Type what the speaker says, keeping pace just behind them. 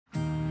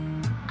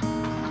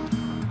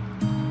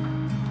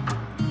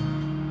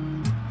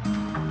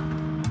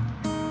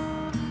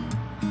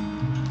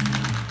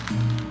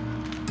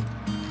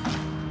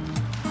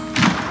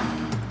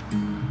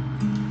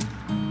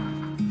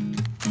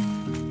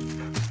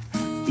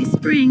Happy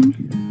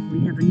spring!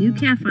 We have a new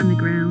calf on the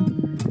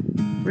ground.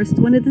 First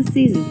one of the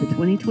season for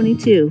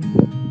 2022.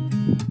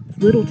 It's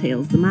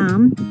Littletails, the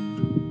mom.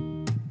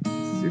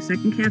 This is her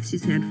second calf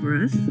she's had for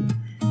us.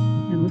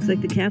 And it looks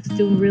like the calf's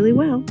doing really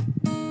well.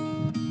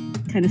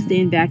 Kind of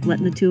staying back,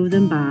 letting the two of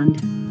them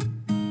bond.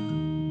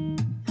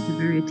 She's a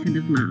very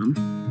attentive mom.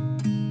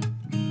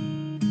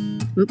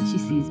 Oops, she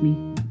sees me.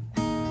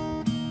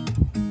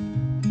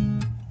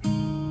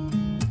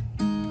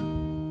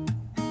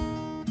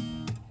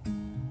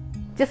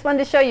 Just wanted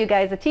to show you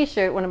guys a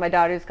t-shirt one of my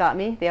daughters got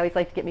me. They always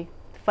like to get me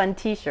fun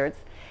t-shirts.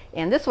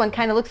 And this one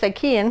kind of looks like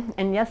Kian,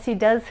 and yes, he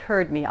does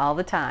herd me all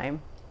the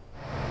time.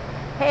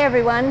 Hey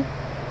everyone,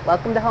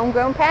 welcome to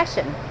Homegrown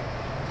Passion.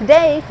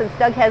 Today, since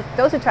Doug has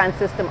Dosatron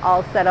system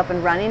all set up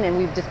and running, and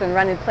we've just been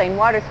running plain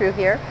water through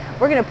here,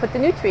 we're going to put the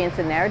nutrients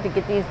in there to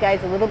get these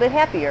guys a little bit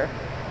happier.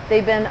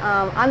 They've been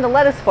on the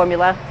lettuce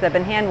formula because I've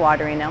been hand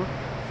watering them.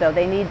 So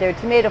they need their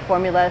tomato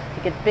formula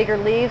to get bigger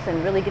leaves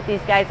and really get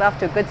these guys off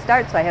to a good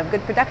start so I have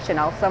good production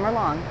all summer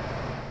long.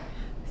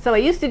 So I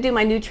used to do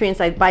my nutrients,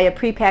 I'd buy a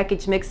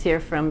prepackaged mix here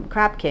from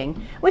Crop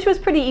King, which was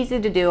pretty easy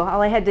to do. All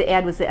I had to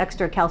add was the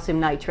extra calcium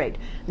nitrate.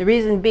 The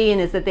reason being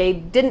is that they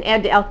didn't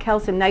add the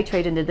calcium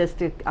nitrate into this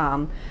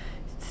to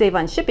save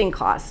on shipping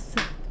costs.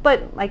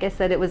 But like I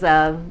said, it was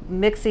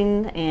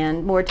mixing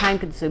and more time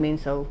consuming,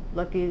 so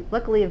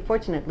luckily and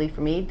fortunately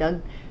for me,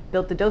 Doug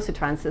built the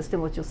Dosatron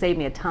system, which will save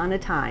me a ton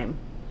of time.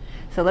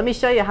 So let me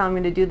show you how I'm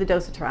going to do the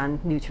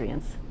Dosatron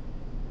nutrients.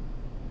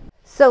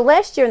 So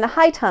last year in the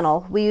high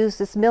tunnel, we used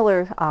this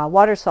Miller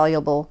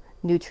water-soluble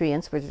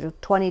nutrients, which are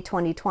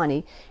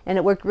 20-20-20, and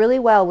it worked really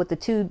well with the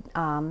two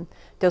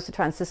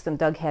Dosatron system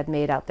Doug had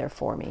made out there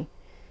for me.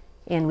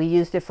 And we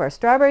used it for our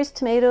strawberries,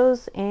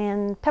 tomatoes,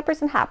 and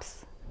peppers and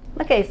hops.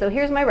 Okay, so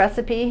here's my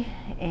recipe,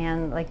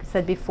 and like I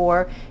said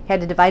before, had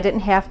to divide it in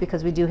half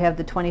because we do have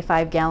the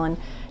 25-gallon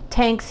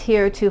tanks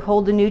here to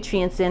hold the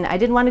nutrients in. I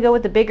didn't want to go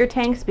with the bigger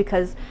tanks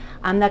because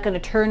I'm not going to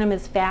turn them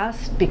as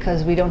fast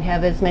because we don't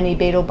have as many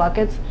Bato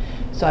buckets.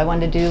 So I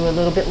wanted to do a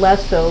little bit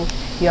less so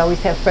you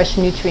always have fresh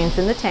nutrients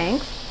in the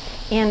tanks.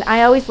 And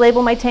I always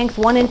label my tanks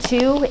 1 and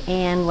 2,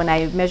 and when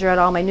I measure out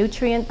all my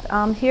nutrients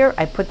here,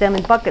 I put them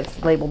in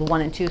buckets labeled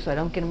 1 and 2 so I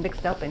don't get them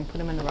mixed up and put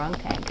them in the wrong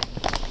tank.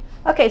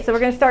 Okay, so we're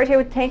going to start here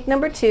with tank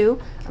number 2.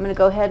 I'm going to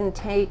go ahead and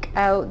take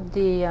out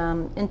the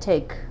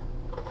intake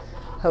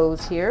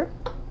hose here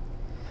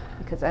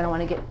because I don't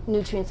want to get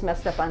nutrients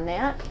messed up on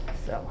that.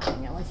 So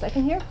hang on one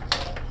second here.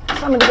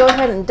 So I'm going to go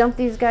ahead and dump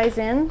these guys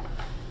in.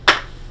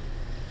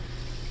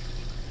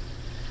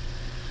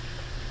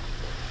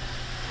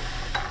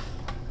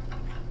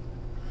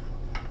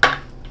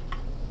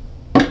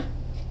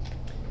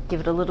 Give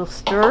it a little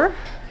stir.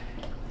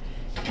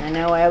 I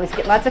know I always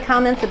get lots of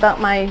comments about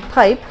my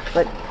pipe,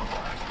 but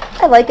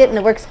I like it and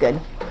it works good.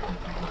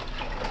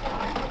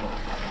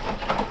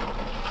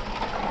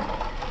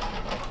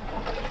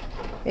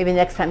 Maybe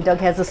next time Doug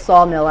has a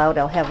sawmill out,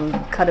 I'll have him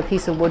cut a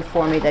piece of wood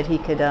for me that he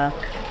could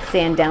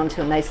sand down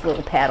to a nice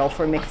little paddle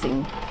for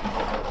mixing.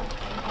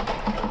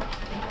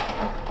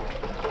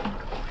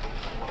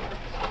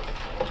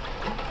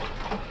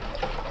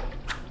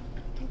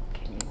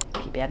 Okay,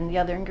 keep adding the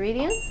other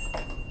ingredients.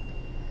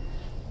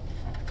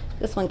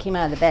 This one came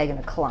out of the bag in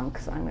a clunk,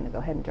 so I'm going to go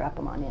ahead and drop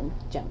them on in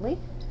gently.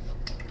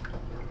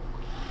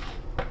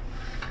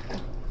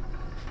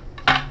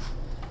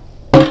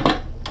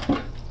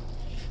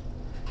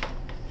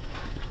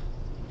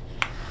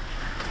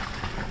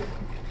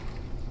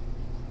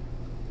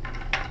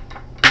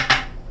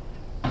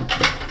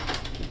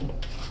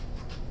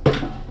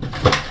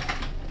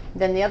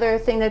 Then the other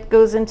thing that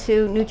goes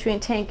into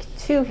nutrient tank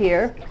 2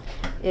 here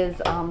is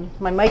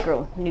my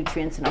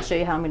micronutrients, and I'll show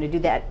you how I'm going to do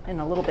that in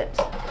a little bit.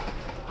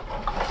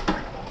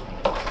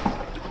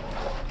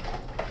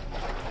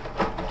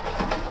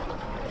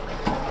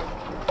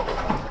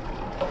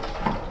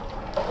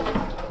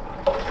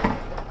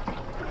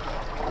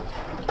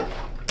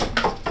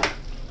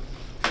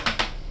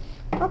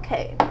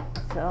 Okay,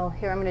 so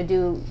here I'm going to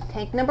do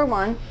tank number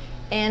 1,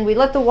 and we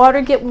let the water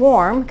get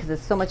warm because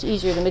it's so much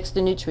easier to mix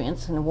the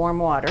nutrients in the warm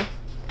water.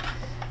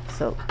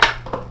 So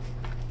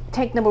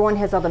tank number 1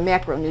 has all the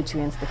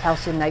macronutrients, the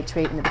calcium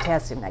nitrate and the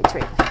potassium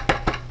nitrate.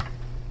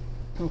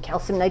 And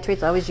calcium nitrate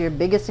is always your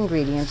biggest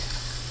ingredient.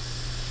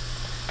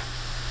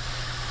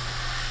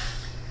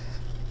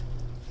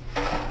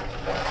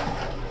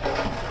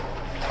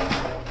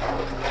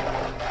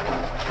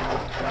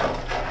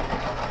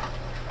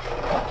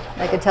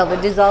 I can tell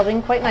they're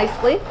dissolving quite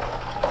nicely.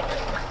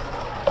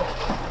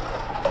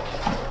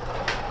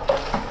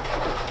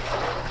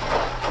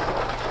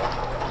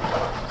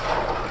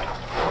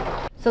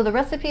 So the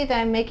recipe that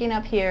I'm making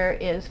up here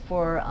is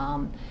for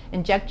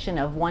injection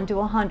of 1 to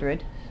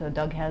 100. So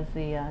Doug has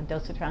the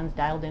Dosatrons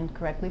dialed in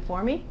correctly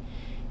for me.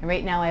 And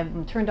right now I have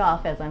them turned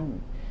off as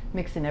I'm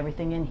mixing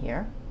everything in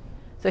here.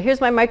 So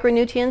here's my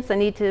micronutrients I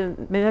need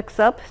to mix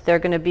up. They're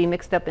going to be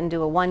mixed up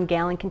into a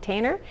 1-gallon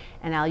container,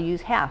 and I'll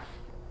use half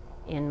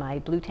in my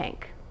blue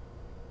tank.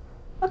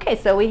 Okay,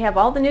 so we have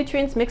all the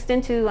nutrients mixed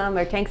into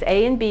our tanks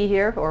A and B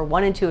here, or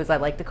 1 and 2 as I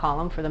like to call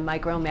them, for the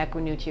micro and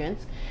macronutrients.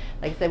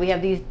 Like I said, we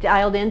have these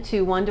dialed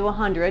into 1 to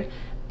 100.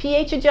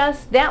 pH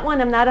adjust, that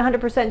one I'm not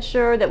 100%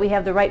 sure that we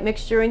have the right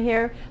mixture in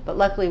here, but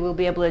luckily we'll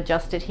be able to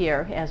adjust it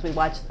here as we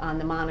watch on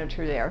the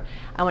monitor there.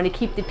 I want to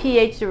keep the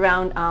pH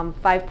around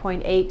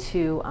 5.8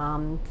 to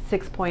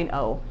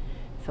 6.0.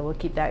 So we'll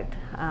keep that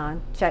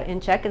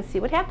in check and see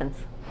what happens.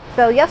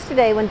 So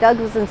yesterday when Doug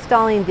was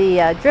installing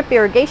the drip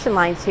irrigation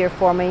lines here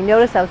for me,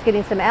 notice I was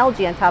getting some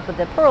algae on top of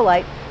the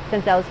perlite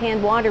since I was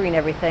hand watering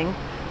everything.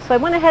 So I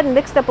went ahead and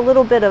mixed up a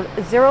little bit of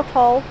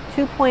Zerotol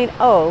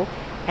 2.0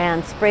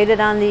 and sprayed it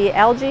on the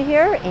algae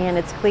here, and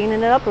it's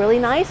cleaning it up really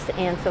nice.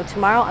 And so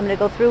tomorrow I'm going to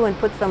go through and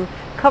put some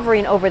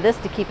covering over this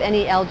to keep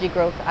any algae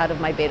growth out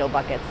of my Bato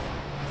buckets.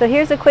 So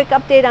here's a quick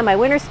update on my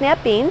winter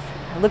snap beans.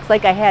 It looks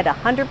like I had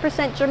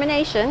 100%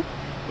 germination.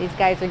 These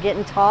guys are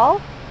getting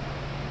tall,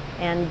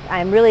 and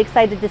I'm really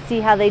excited to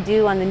see how they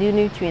do on the new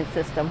nutrient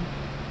system.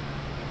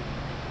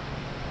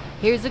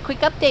 Here's a quick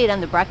update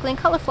on the broccoli and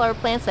cauliflower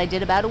plants I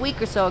did about a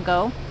week or so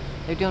ago.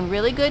 They're doing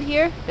really good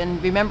here. Been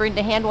remembering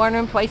to hand water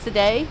them twice a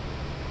day,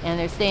 and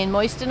they're staying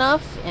moist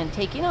enough and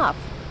taking off.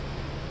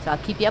 So I'll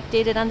keep you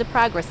updated on the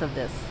progress of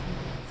this.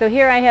 So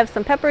here I have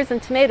some peppers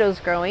and tomatoes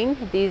growing.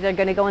 These are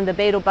going to go in the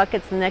Bato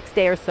buckets the next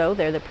day or so.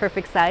 They're the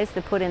perfect size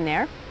to put in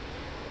there.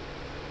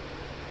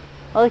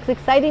 Well, it's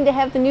exciting to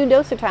have the new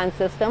Dosatron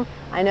system.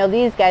 I know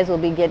these guys will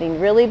be getting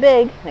really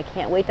big. I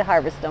can't wait to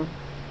harvest them.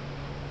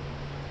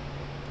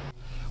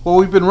 Well,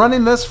 we've been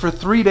running this for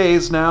 3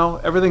 days now.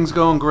 Everything's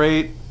going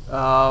great.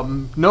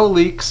 No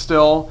leaks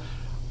still.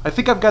 I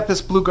think I've got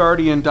this Blue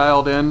Guardian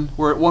dialed in.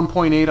 We're at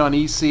 1.8 on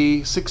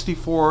EC,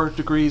 64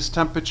 degrees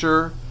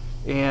temperature,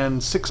 and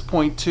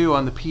 6.2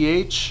 on the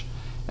pH.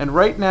 And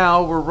right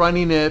now we're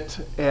running it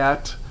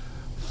at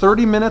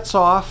 30 minutes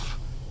off,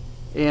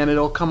 and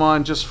it'll come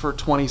on just for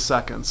 20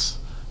 seconds.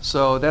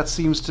 So that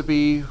seems to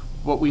be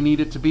what we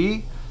need it to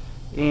be.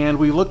 And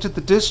we looked at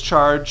the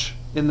discharge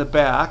in the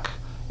back,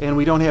 and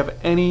we don't have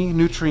any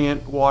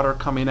nutrient water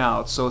coming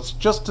out. So it's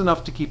just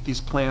enough to keep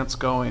these plants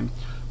going.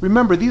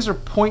 Remember, these are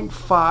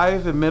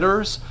 0.5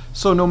 emitters,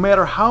 so no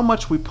matter how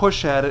much we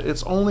push at it,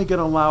 it's only going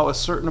to allow a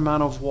certain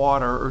amount of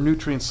water or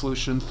nutrient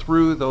solution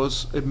through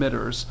those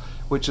emitters,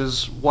 which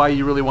is why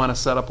you really want to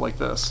set up like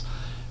this.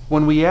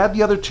 When we add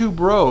the other 2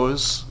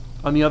 rows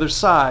on the other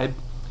side,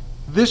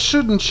 this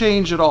shouldn't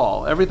change at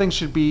all. Everything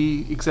should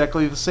be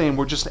exactly the same.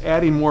 We're just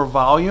adding more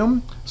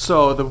volume,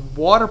 so the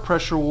water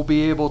pressure will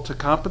be able to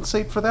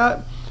compensate for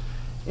that,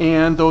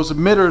 and those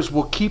emitters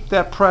will keep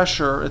that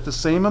pressure at the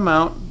same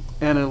amount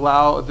and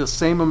allow the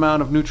same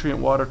amount of nutrient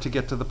water to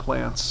get to the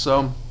plants.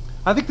 So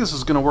I think this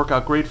is going to work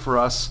out great for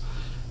us.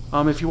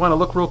 If you want to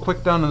look real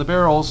quick down in the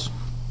barrels,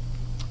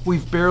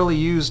 we've barely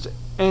used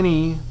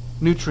any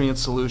nutrient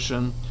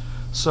solution.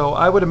 So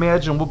I would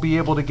imagine we'll be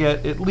able to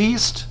get at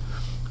least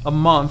a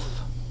month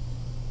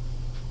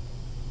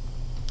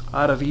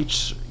out of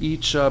each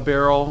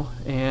barrel,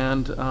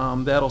 and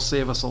that'll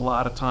save us a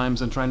lot of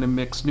times in trying to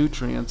mix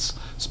nutrients,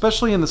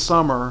 especially in the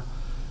summer,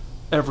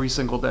 every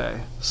single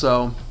day.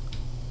 So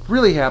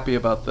really happy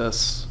about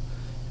this,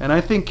 and I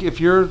think if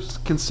you're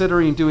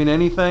considering doing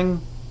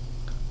anything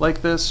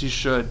like this, you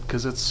should,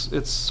 because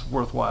it's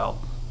worthwhile.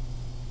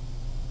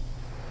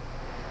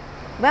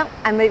 Well,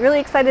 I'm really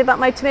excited about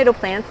my tomato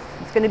plants.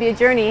 It's going to be a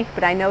journey,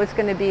 but I know it's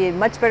going to be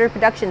much better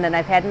production than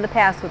I've had in the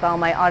past with all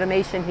my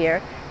automation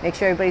here. Make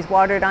sure everybody's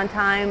watered on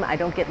time. I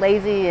don't get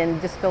lazy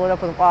and just fill it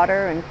up with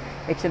water, and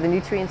make sure the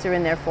nutrients are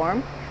in there for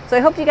them. So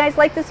I hope you guys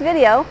liked this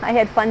video. I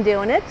had fun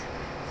doing it.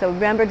 So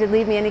remember to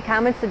leave me any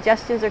comments,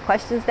 suggestions, or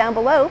questions down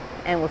below,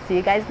 and we'll see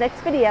you guys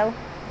next video.